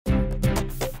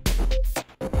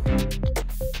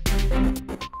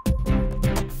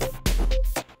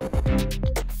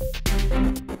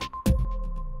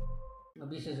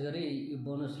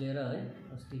Bonus लिएर है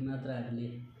अस्ति मात्र हामीले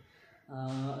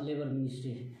लेबर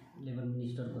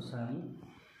मिनिस्टरको सामु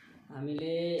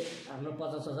हामीले हाम्रो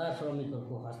 50,000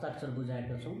 श्रमिकहरूको हस्ताक्षर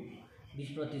बुझाएका छौँ।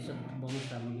 20% बोनस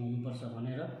हाम्रो हुनुपर्छ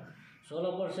भनेर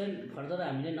 16% फर्दर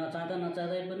हामीले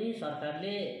नचाहँदै पनि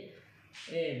सरकारले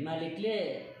मालिकले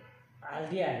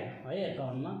हालिदिइहाल्यो है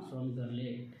एकाउन्टमा। श्रमिकहरूले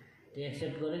त्यो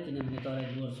एक्सेप्ट गर्यो किनभने तराई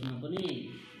डुवर्समा पनि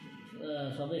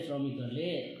सबै श्रमिकहरूले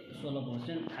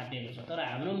 16% थापेको छ। तर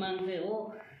हाम्रो माग चाहिँ हो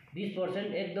 20%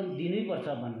 एकदम दिनैपर्छ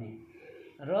भन्ने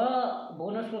र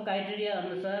बोनसको क्राइटेरिया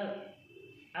अनुसार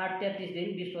 8-33 दिन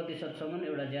 20%सम्म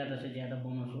एउटा ज्यादा से ज्यादा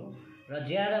बोनस हो र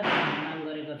ज्यादा माग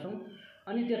गरेका छौँ।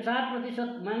 अनि त्यो 4%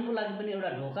 मागको लागि पनि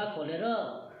एउटा ढोका खोलेर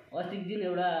अस्तिको दिन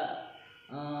एउटा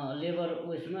लेबर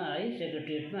उयसमा है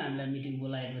सेक्रेटेरिएटमा हामीलाई मिटिङ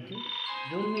बोलाएको थियो।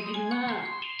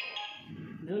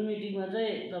 जुन मिटिङमा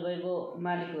चाहिँ तपाईँको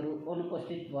मालिकहरू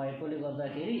अनुपस्थित भएकोले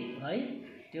गर्दाखेरि है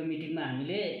त्यो मिटिङमा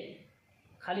हामीले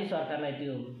खाली सरकारलाई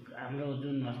त्यो हाम्रो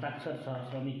जुन हस्ताक्षर छ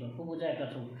श्रमिकहरूको बुझाएका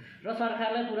छौँ र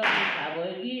सरकारलाई कुरा थाहा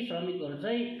भयो कि श्रमिकहरू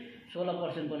चाहिँ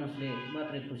 16% बोनसले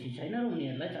मात्रै खुसी छैन र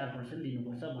उनीहरूलाई 4%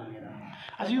 दिनुपर्छ भनेर।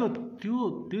 आज यो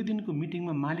त्यो दिनको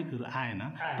मिटिङमा मालिकहरू आएन,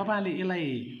 तपाईँले यसलाई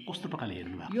कस्तो प्रकारले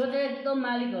हेर्नुभयो? यो चाहिँ एकदम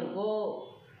मालिकहरूको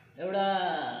एउटा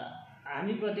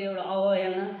हामीप्रति एउटा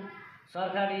अवहेलना,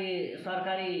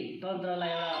 सरकारी तन्त्रलाई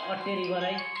एउटा अट्टेरी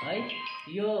गराइ है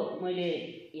यो मैले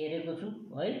हेरेको छु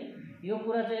है। यो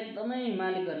कुरा चाहिँ एकदमै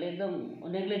मालिकहरूले एकदम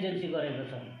नेग्लिजेन्सी गरेको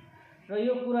छ र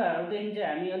यो कुराहरूदेखि चाहिँ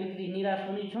हामी अलिकति निराश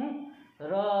पनि छौँ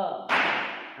र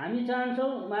हामी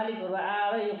चाहन्छौँ मालिकहरू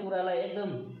आएर यो कुरालाई एकदम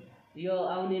यो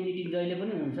आउने मिटिङ जहिले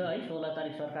पनि हुन्छ है 16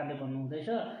 तारिक सरकारले भन्नुहुँदैछ।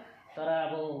 तर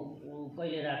अब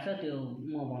कहिले राख्छ त्यो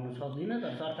म भन्न सक्दिनँ।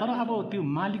 तर अब त्यो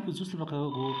मालिकको जस्तो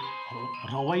प्रकारको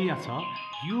रवैया छ,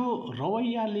 यो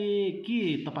रवैयाले के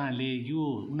तपाईँले यो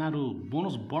उनीहरू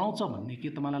बोनस बढाउँछ भन्ने के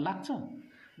तपाईँलाई लाग्छ?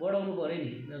 बढाउनु पऱ्यो नि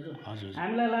दाजु,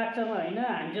 हामीलाई लाग्छ होइन,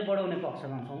 हामी चाहिँ बढाउने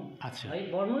पक्षमा छौँ है,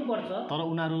 बढ्नै पर्छ। तर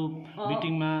उनीहरू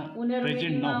मिटिङमा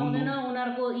प्रेजेन्ट नहुँदैन,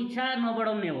 उनीहरूको इच्छा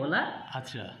नबढाउने होला।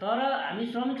 अच्छा, तर हामी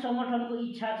श्रमिक सङ्गठनको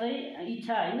इच्छा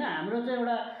होइन, हाम्रो चाहिँ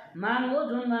एउटा माग हो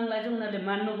जुन मागलाई चाहिँ उनीहरूले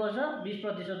मान्नुपर्छ।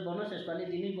 20% बोनस यसपालि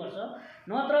दिनैपर्छ,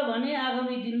 नत्र भने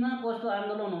आगामी दिनमा कस्तो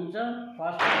आन्दोलन हुन्छ,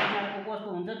 फर्स्ट उनीहरूको कस्तो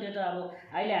हुन्छ त्यो चाहिँ अब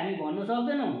अहिले हामी भन्नु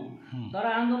सक्दैनौँ। तर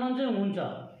आन्दोलन चाहिँ हुन्छ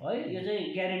है, यो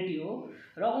चाहिँ ग्यारेन्टी हो।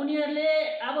 र उनीहरूले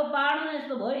अब पहाडमा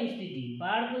यस्तो भयो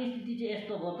पहाडको स्थिति चाहिँ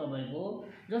यस्तो भयो तपाईँको,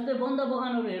 जस्तै बन्द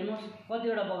बगानहरू हेर्नुहोस्,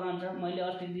 कतिवटा बगान छ। मैले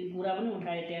अस्तिको दिन कुरा पनि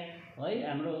उठाएँ त्यहाँ है,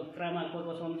 हाम्रो क्रामाको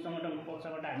सङ्गठनको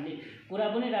पक्षबाट हामीले कुरा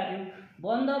पनि राख्यौँ।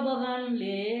 बन्द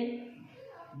बगानले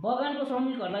बगानको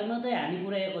श्रमिकहरूलाई मात्रै हानि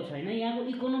पुर्याएको छैन, यहाँको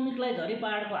इकोनोमिकलाई धरि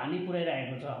पहाडको हानि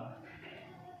पुर्याइरहेको छ।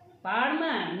 पहाडमा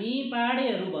हामी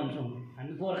पहाडेहरू भन्छौँ,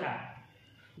 हामी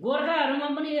गोर्खाहरूमा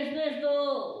पनि यस्तो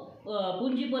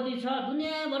पुँजीपति छ,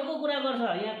 दुनियाँभरको कुरा गर्छ।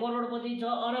 यहाँ करोडपति छ,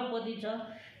 अरबपति छ।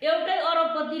 एउटै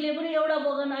अरबपतिले पनि एउटा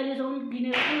बगान अहिलेसम्म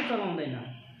किनेर किन चलाउँदैन?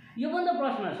 यो पनि त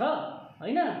प्रश्न छ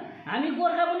होइन। हामी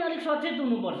गोर्खा पनि अलिक सचेत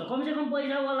हुनुपर्छ। कमसेकम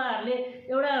पैसावालाहरूले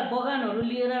एउटा बगानहरू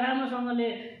लिएर राम्रोसँगले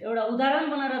एउटा उदाहरण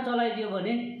बनाएर चलाइदियो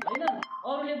भने होइन,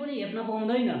 अरूले पनि हेप्न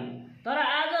पाउँदैन। तर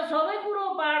आज सबै कुरो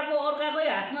पहाडको अर्काकै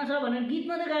हातमा छ भने गीत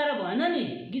मात्रै गाएर भएन नि,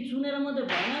 गीत सुनेर मात्रै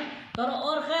भएन। तर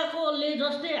अर्काकोले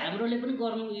जस्तै हाम्रोले पनि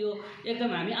गर्नु यो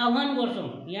एकदम हामी आह्वान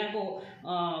गर्छौँ यहाँको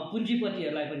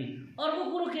पुँजीपतिहरूलाई पनि। अर्को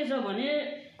कुरो के छ भने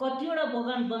कतिवटा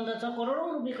बगान बन्द छ,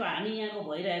 करोडौँ रुपियाँको हानि यहाँको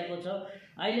भइरहेको छ।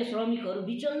 अहिले श्रमिकहरू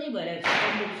बिचल्नै भइरहेको छ।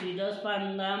 तम्बुक सिजस,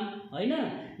 पान्दाम होइन,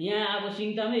 यहाँ अब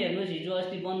सिङतामै हेर्नुहोस्, हिजो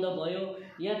अस्ति बन्द भयो।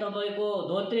 यहाँ तपाईँको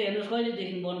धोत्रे हेर्नुहोस्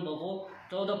कहिलेदेखि बन्द भएको,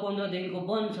 14-15 देखिको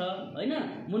बन्द छ होइन।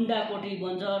 मुन्डाकोठी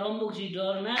बन्द छ, रम्बुक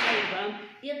सिडर, नाकै फार्म,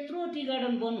 यत्रो टी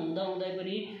गार्डन बन्द हुँदा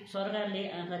पनि सरकारले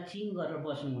आँखा चिङ गरेर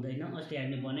बस्नु हुँदैन। अस्ति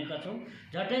हामीले भनेका छौँ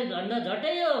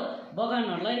झट्टै यो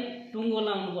बगानहरूलाई टुङ्गो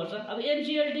लाउनुपर्छ। अब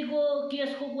एनसिएलटीको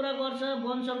केसको कुरा गर्छ,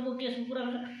 बन्सलको केसको कुरा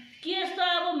गर्छ। केस त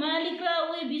अब मालिक र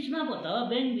उयो बिचमा पो त,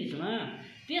 ब्याङ्क बिचमा,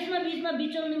 त्यसमा बिचमा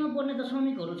बिचल्नेमा पर्ने त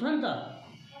श्रमिकहरू छ नि त।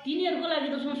 तिनीहरूको लागि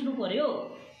त सोच्नु पर्यो।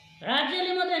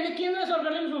 राज्यले मात्रै होइन, केन्द्र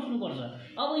सरकारले पनि सोच्नुपर्छ।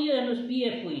 अब यो हेर्नुहोस्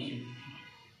पिएफको इस्यु,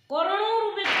 करोडौँ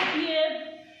रुपियाँको पिएफ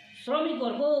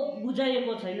श्रमिकहरूको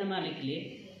बुझाइएको छैन मालिकले,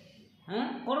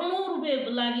 करोडौँ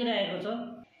रुपियाँ लागिरहेको छ।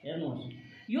 हेर्नुहोस्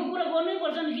यो कुरा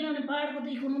गर्नैपर्छ नि, किनभने पहाडको त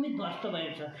इकोनोमिक ध्वस्त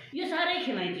भएको छ। यो साह्रै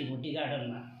खेलाइँची हो टी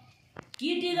गार्डनमा। कि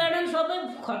टी गार्डन सबै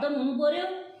खतम हुनु पर्यो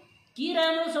कि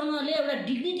राम्रोसँगले एउटा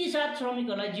डिग्निटी साथ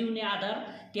श्रमिकहरूलाई जिउने आधार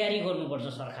तयारी गर्नुपर्छ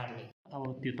सरकारले। अब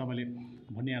त्यो तपाईँले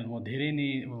भनिहाल्नु धेरै नै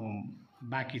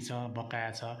बाँकी छ,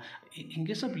 बकाया छ।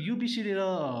 इनकेस अफ यो विषय लिएर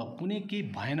कुनै केही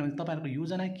भएन भने तपाईँहरूको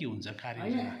योजना के हुन्छ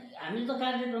कार्ययोजना? हामी त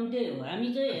कार्यक्रम त्यही हो। हामी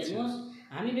चाहिँ हेर्नुहोस्,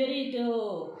 हामी फेरि त्यो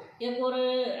एकोरे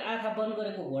आँखा बन्द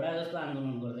गरेको घोडा जस्तो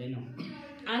आन्दोलन गर्दैनौँ।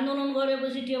 आन्दोलन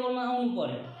गरेपछि टेबलमा आउनु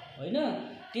पर्यो होइन,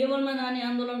 टेबलमा जाने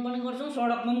आन्दोलन पनि गर्छौँ,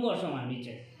 सडकमा पनि गर्छौँ हामी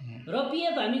चाहिँ। र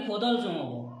पिएफ हामी खोदल्छौँ।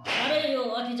 अब साह्रै यो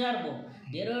अत्याचार भयो,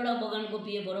 धेरैवटा बगानको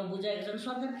पिएफहरू बुझाएका छन्,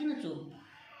 सरकार किन चुप?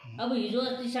 अब हिजो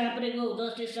अस्ति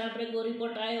जस्टिस साँप्रेको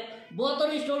रिपोर्ट आयो,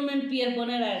 72 इन्स्टलमेन्ट पिएफ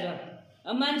बनाइरहेछ।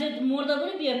 अब मान्छे मर्दा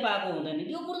पनि पिएफ पाएको हुँदैन,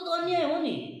 यो कुरो त अन्याय हो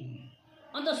नि।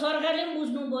 अन्त सरकारले पनि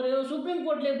बुझ्नु पर्यो, सुप्रिम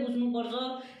कोर्टले बुझ्नुपर्छ,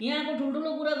 यहाँको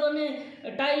ठुल्ठुलो कुरा गर्ने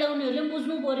टाइ लाउनेहरूले पनि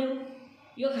बुझ्नु पर्यो।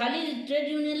 यो खालि ट्रेड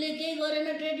युनियनले केही गरेन,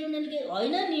 ट्रेड युनियनले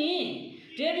होइन नि,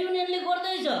 ट्रेड युनियनले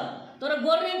गर्दैछ, तर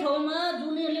गर्ने ठाउँमा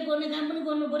जुनियरले गर्ने काम पनि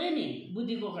गर्नु पर्यो नि,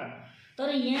 बुद्धिको काम। तर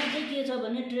यहाँ चाहिँ के छ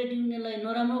भने ट्रेड युनियनलाई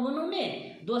नराम्रो बनाउने,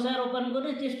 दोषारोपण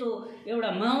गर्ने, त्यस्तो एउटा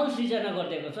माहौल सृजना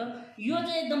गरिदिएको छ। यो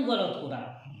चाहिँ एकदम गलत कुरा हो।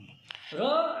 र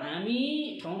हामी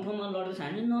ठाउँ ठाउँमा लड्दैछ,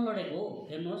 हामी नलडेको हो।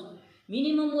 हेर्नुहोस्,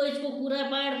 मिनिमम वेजको कुरा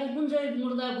पाहाडको कुन चाहिँ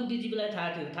मुर्दा बुद्धिजीवीलाई थाहा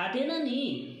थियो? थाहा थिएन नि।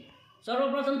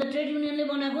 सर्वप्रथम त ट्रेड युनियनले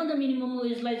बनाएको नि त मिनिमम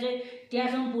वेजलाई चाहिँ,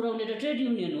 त्यहाँसम्म पुर्याउने त ट्रेड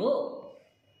युनियन हो।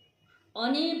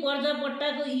 अनि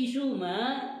पर्जापट्टाको इस्युमा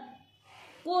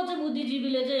को चाहिँ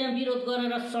बुद्धिजीवीले चाहिँ यहाँ विरोध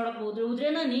गरेर सडकमा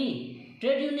उत्रेन नि?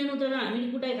 ट्रेड युनियन उत्रेर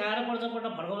हामीले कुटाइ खाएर पर्जापट्टा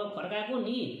फर्काएको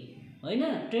नि होइन,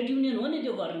 ट्रेड युनियन हो नि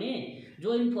त्यो गर्ने।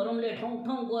 जोइन फोरमले ठाउँ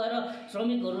ठाउँ गएर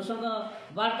श्रमिकहरूसँग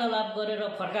वार्तालाप गरेर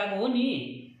फर्काएको हो नि।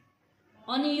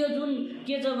 अनि यो जुन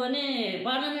के छ भने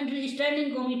पार्लियामेन्ट्री स्ट्यान्डिङ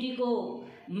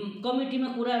कमिटीमा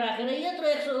कुरा राखेर यत्रो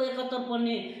 171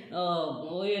 पन्ने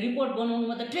रिपोर्ट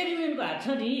बनाउनुमा त ट्रेड युनियनको हात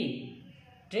छ नि।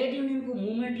 ट्रेड युनियनको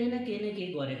मुभमेन्टले नै केही न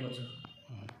केही गरेको छ।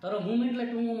 तर मुभमेन्टलाई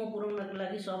टुङ्गोमा पुर्याउनको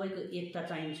लागि सबैको एकता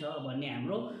चाहिन्छ भन्ने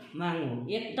हाम्रो माग हो।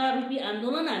 एकता रूपी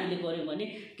आन्दोलन हामीले गऱ्यौँ भने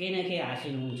केही न केही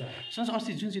हासिल हुन्छ। सर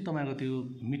अस्ति जुन चाहिँ तपाईँको त्यो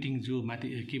मिटिङ जो माथि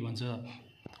के भन्छ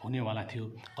हुनेवाला थियो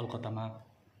कलकत्तामा,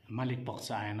 मालिक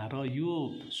पक्ष आएन र यो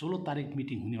 16 तारिक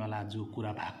मिटिङ हुनेवाला जो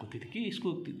कुरा भएको थियो, के यसको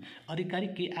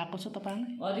आधिकारिक केही आएको छ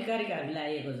तपाईँलाई? आधिकारिक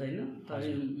हामीलाई आएको छैन, तर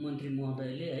मन्त्री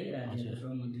महोदयले है, राज्य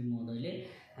श्रम मन्त्री महोदयले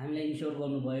हामीलाई इन्स्योर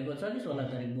गर्नुभएको छ कि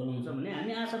 16 तारिक बोलाउँछ भने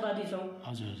हामी आशावादी छौँ।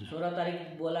 16 तारिक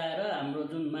बोलाएर हाम्रो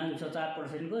जुन माग छ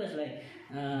 4%को, यसलाई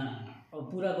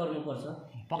पुरा गर्नुपर्छ।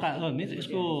 पक्का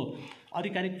यसको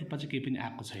आधिकारिक रूपमा चाहिँ केही पनि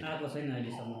आएको छैन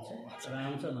अहिलेसम्म चाहिँ, तर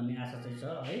आउँछ भन्ने आशा चाहिँ छ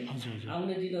है।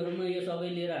 आउने दिनहरूमा यो सबै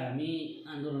लिएर हामी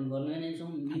आन्दोलन गर्ने नै छौँ।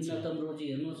 न्यूनतम रोजी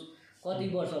हेर्नुहोस् कति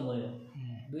वर्ष भयो,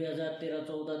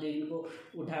 2013-14देखिको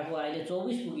उठाएको अहिले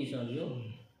 24 पुगिसक्यो।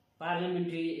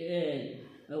 पार्लियामेन्ट्री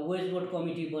वेज बोर्ड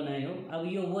कमिटी बनायो। अब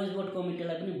यो वेज बोर्ड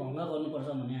कमिटीलाई पनि भङ्ग गर्नुपर्छ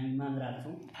भन्ने हामी माग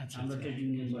राख्छौँ हाम्रो ट्रेड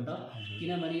युनियनबाट।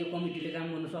 किनभने यो कमिटीले काम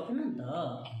गर्नु सकेन नि त,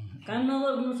 काम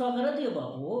नगर्नु सकेर त्यो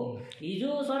भएको हो। हिजो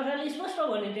सरकारले स्पष्ट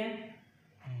भने त्यहाँ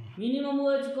मिनिमम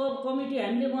वेज कमिटी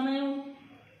हामीले बनायौँ,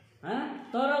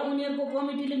 तर उनीहरूको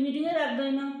कमिटीले मिटिङै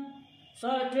राख्दैन।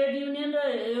 ट्रेड युनियन र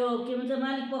यो के भन्छ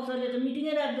मालिक पक्षले त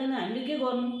मिटिङै राख्दैन। हामीले के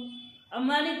गर्नु? अब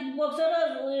मालिक पक्ष र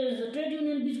ट्रेड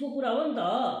युनियन बिचको कुरा हो नि त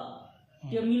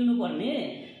त्यो मिल्नुपर्ने।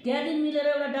 त्यहाँदेखि मिलेर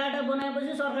एउटा डाटा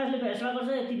बनाएपछि सरकारले फैसला गर्छ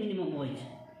यति मिनिमम वेज।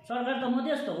 सरकार त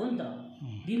मध्यस्थ हो नि त,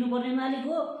 दिनुपर्ने मालिक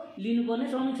हो, लिनुपर्ने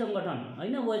श्रमिक सङ्गठन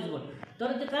होइन वेज बोर्ड। तर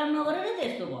त्यो काम नगरेर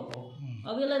त्यस्तो भएको।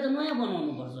 अब यसलाई त नयाँ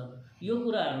बनाउनुपर्छ। यो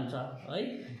कुराहरू छ है,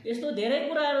 यस्तो धेरै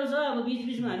कुराहरू छ। अब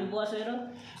बिचबिचमा हामी बसेर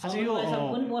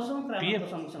पनि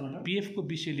बसौँ। पिएफको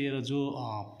विषय लिएर जो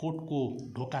कोर्टको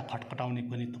ढोका खटखटाउने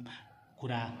पनि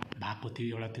कुरा भएको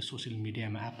थियो, एउटा त्यो सोसियल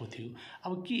मिडियामा आएको थियो।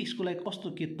 अब के यसको लागि कस्तो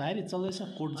के तयारी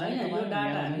चल्दैछ? कोर्ट जाने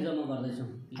डाटा हामी जम्मा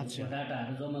गर्दैछौँ।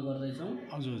 डाटाहरू जम्मा गर्दैछौँ।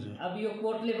 हजुर। अब यो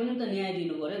कोर्टले पनि त न्याय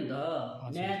दिनु पर्यो नि त।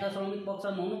 न्याय त श्रमिक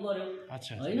पक्षमा हुनु पर्यो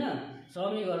होइन।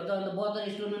 श्रमिकहरू त अन्त 72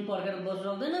 इन्स्टलमेन्ट पर्खेर बस्नु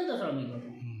सक्दैन नि त श्रमिकहरू।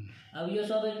 अब यो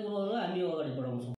सबै कुरोहरू हामी अगाडि बढाउँछौँ।